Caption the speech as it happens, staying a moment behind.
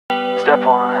Step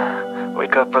 1,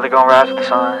 wake up, really gonna rise with the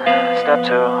sun. Step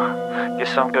 2, get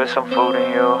some good, some food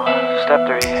in you. Step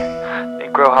 3,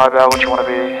 think real hard about what you wanna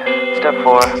be. Step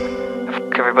 4,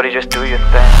 everybody just do your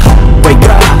thing. Wake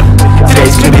up,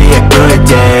 today's gonna be a good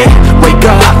day. Wake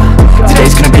up,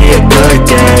 today's gonna be a good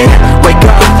day. Wake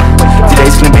up,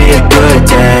 today's gonna be a good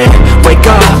day. Wake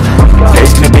up,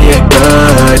 today's gonna be a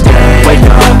good day. Wake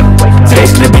up, today's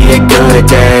gonna be a good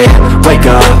day.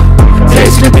 Wake up,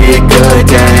 today's gonna be a good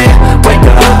day. Wake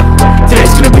up,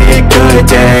 today's gonna be a good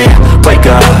day. Wake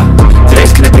up,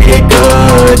 today's gonna be a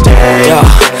good day.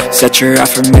 Set your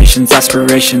affirmations,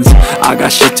 aspirations. I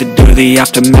got shit to do, the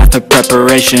aftermath of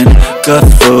preparation. Good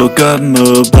food, good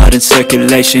mood, blood in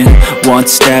circulation. One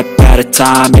step at a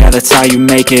time, yeah, that's how you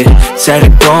make it. Set a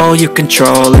goal you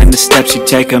control and the steps you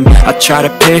take them. I try to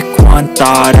pick one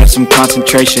thought, have some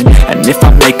concentration. And if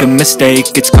I make a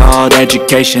mistake, it's called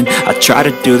education. I try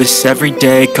to do this every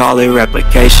day, call it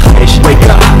replication. Wake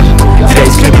up,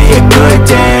 today's gonna be a good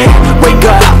day. Wake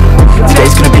up,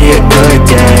 today's gonna be a good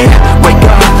day. Wake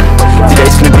up,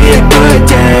 today's gonna be a good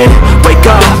day. Wake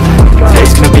up,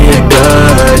 today's gonna be a good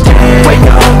day. Wake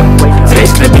up,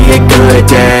 today's gonna be a good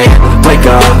day. Wake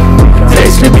up,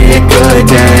 today's gonna be a good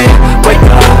day. Wake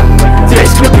up,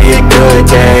 today's gonna be a good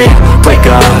day. Wake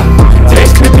up,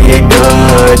 today's gonna be a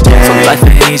good day. So life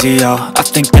ain't easy, yo, I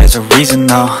think there's a reason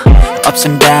though. Ups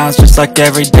and downs, just like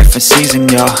every different season,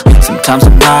 yo. Sometimes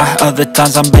I'm high, other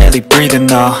times I'm barely breathing,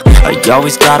 though. I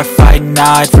always gotta fight and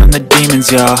hide from the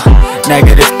demons, yo.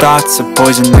 Negative thoughts are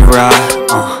poison they ride,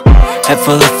 Head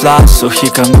full of flies, so here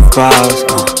come the clouds,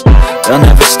 They'll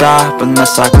never stop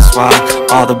unless I can swap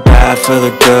all the bad for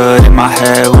the good in my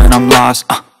head when I'm lost,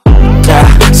 Yeah,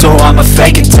 so I'ma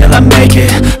fake it till I make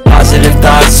it. Positive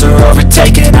thoughts are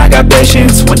overtaken, I got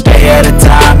patience. One day at a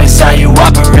time is how you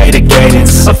operate a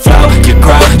cadence. A flow, you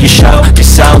grow, you show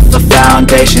yourself a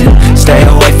foundation. Stay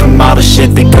away from all the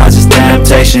shit that causes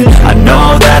temptation. I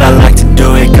know that I like to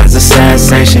do it cause it's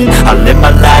sensation. I live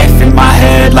my life in my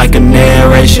head like a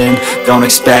narration. Don't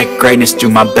expect greatness, do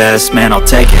my best, man, I'll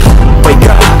take it. Wake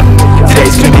up,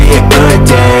 today's gonna be a good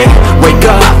day. Wake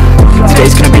up,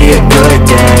 today's gonna be a good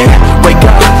day. Wake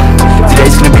up,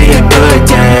 today's gonna be a good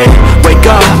day. Wake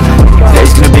up,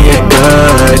 today's gonna be a good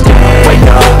day. Wake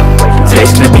up,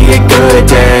 today's gonna be a good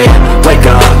day. Wake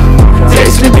up,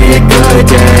 today's gonna be a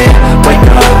good day. Wake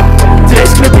up,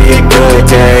 today's gonna be a good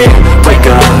day. Wake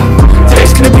up,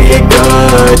 today's gonna be a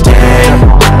good day.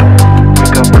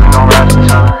 Wake up, we're gonna rise with the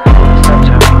sun. Step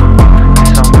 2,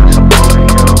 get some good, some food in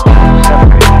you. Step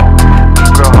 3,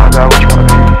 think real hard about what you wanna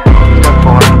be. Step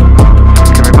 4,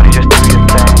 everybody just do your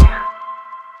thing.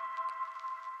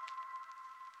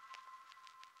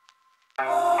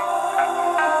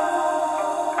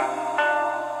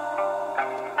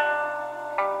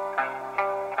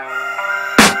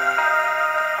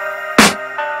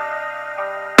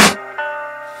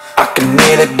 I can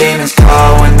hear the demons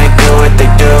call when they do what they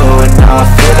do. And now I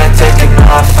feel like taking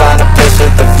off, find a place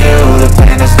with a view. The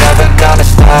pain is never gonna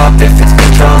stop if it's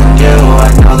controlling you. I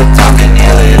know that time can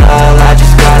heal it all, I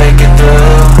just gotta get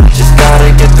through. I just gotta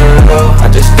get through, I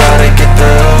just gotta get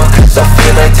through. Cause I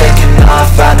feel like taking off,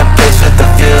 find a place with a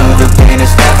view. The pain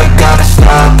is never gonna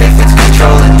stop if it's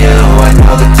controlling you. I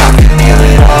know that time can heal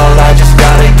it all, I just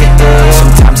gotta get through.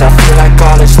 Sometimes I feel like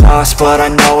all is lost, but I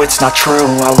know it's not true.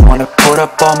 I wanna put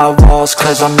up all my walls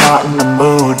cause I'm not in the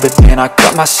mood, but then I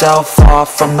cut myself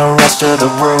off from the rest of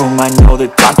the room. I know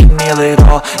that time can heal it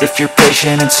all if you're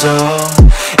patient and soon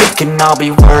it can all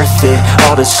be worth it,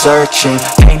 all the searching.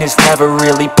 Pain is never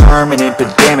really permanent,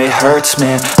 but damn it hurts,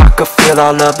 man. I could feel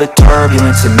all of the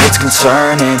turbulence and it's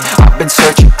concerning. I've been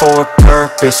searching for a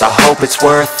purpose, I hope it's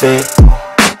worth it.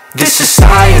 This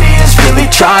society is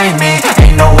really trying me.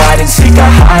 Ain't no hide and seek, I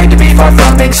hide to be far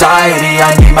from anxiety.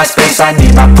 I need my space, I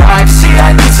need my privacy.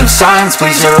 I need some silence,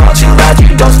 please, you're all too loud.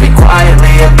 You don't speak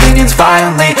quietly, opinions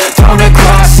violently thrown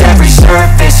across every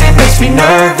surface. It makes me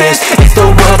nervous. Is the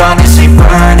world honestly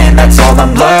burning? That's all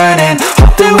I'm learning.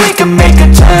 Hope that we can make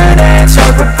a turn and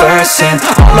start reversing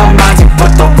all our minds and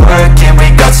put the work in.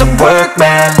 We got some work,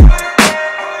 man.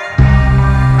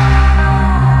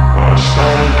 I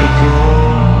started to do.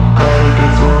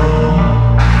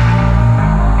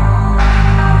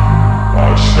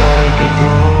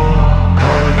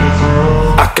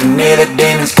 I can hear the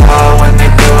demons call when they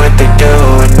do what they do.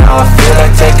 And now I feel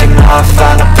like taking off,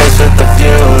 find a place with a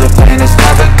view. The pain is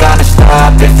never gonna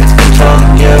stop if it's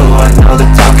controlling you. I know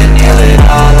that time can heal it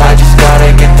all, I just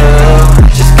gotta get through. I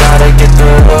just gotta get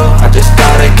through.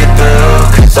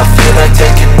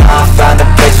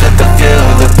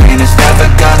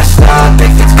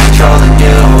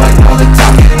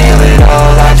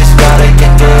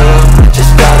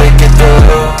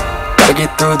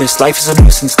 get through this, life is a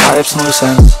nuisance, tie up some loose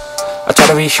ends. I try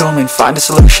to be human, find a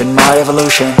solution, my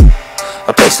evolution.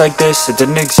 A place like this, it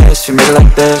didn't exist, we made it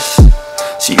like this.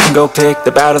 So you can go pick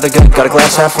the bad or the good, got a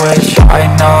glass half wish. I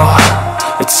know,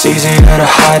 it's easier to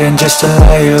hide than just to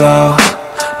lay low.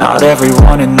 Not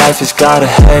everyone in life has got a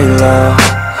halo.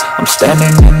 I'm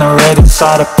standing in the red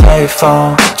inside a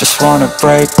payphone, just wanna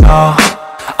break, no.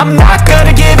 I'm not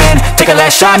gonna give in, take a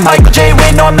last shot, Michael J.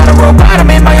 Win. No, I'm not a robot, I'm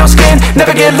in my own skin.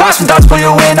 Never get lost when thoughts pull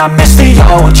you in. I miss the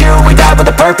old you, we died with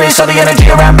a purpose. All the energy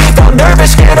around me felt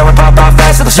nervous, scared I would pop off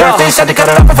fast to the surface. Had to cut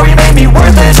it off before you made me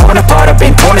worthless. Torn apart, I've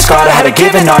been torn and scarred. I had to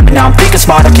give an art, but now I'm thinking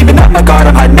smart. I'm keeping up my guard,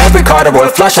 I'm hiding every card. A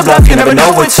royal flush of love, you never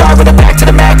know what's hard. With a back to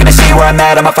the mat, gonna see where I'm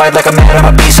at. I'ma fight like I'm mad,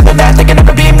 I'm a beast of the that. They can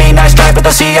never be me, nice try, but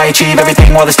they'll see I achieve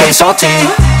everything while they stay salty.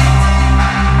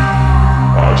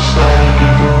 I started to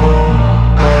grow,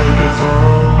 gotta get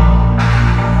through.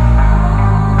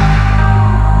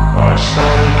 I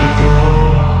started to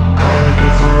grow, gotta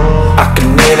get through. I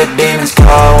can hear the demons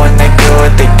call when they do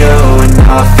what they do. And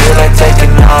now I feel like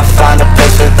taking off, find a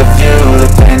place with a view. The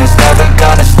pain is never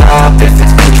gonna stop if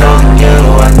it's controlling you.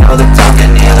 I know that time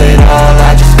can heal it all,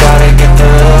 I just gotta get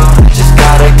through. Just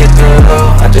gotta get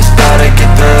through, I just gotta get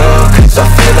through. Cause I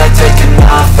feel like taking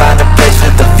off, find a place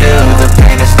with a view. The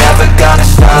pain is never gonna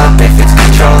stop if it's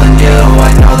controlling you. I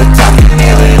know that time can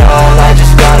heal it all, I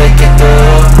just gotta get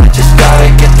through. I just gotta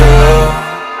get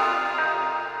through.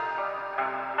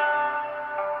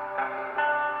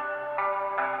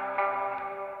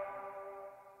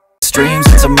 Dreams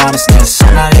and some honestness,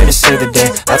 I'm not here to save the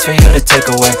day, that's for you to take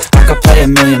away. I could play a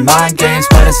million mind games,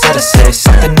 but instead I say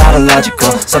something not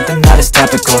illogical, something that is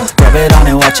topical. Grab it on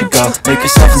and watch it go, make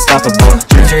yourself unstoppable.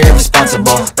 Dreams are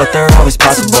irresponsible, but they're always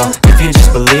possible. If you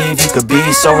just believe, you could be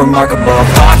so remarkable.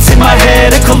 Thoughts in my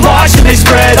head, a collage and they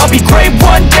spread. I'll be great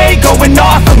one day, going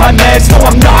off of my meds. No,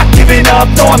 I'm not giving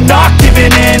up, no, I'm not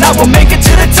giving in. I will make it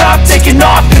to the top, taking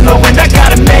off in the wind. I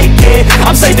gotta make it,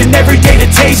 I'm saving every day to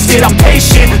taste it. I'm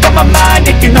patient, but my mind,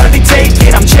 it can hardly take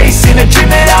it. I'm chasing a dream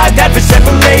that I've had for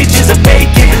several ages. A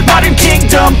vacant, modern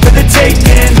kingdom for the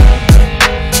taking.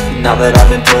 Now that I've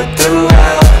been put through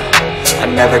hell, I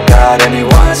never got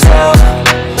anyone's help,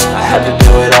 I had to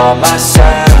do it all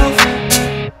myself.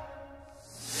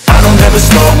 I don't ever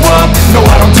slow up, no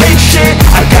I don't take shit.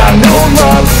 I got no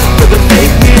love for the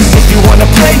fakeness. If you wanna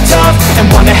play tough and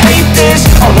wanna hate this,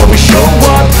 I'll always show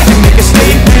up and make a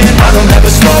statement. I don't ever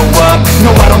slow up, no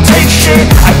I don't take shit.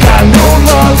 I got no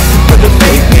love for the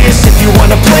fakeness. If you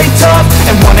wanna play tough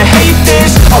and wanna hate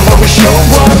this, I'll always show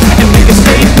up and make a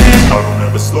statement. I don't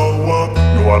ever slow up,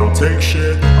 no I don't take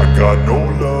shit. I got no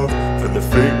love for the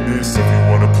fakeness. If you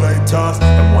wanna play tough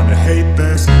and wanna hate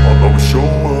this, I'll always show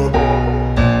up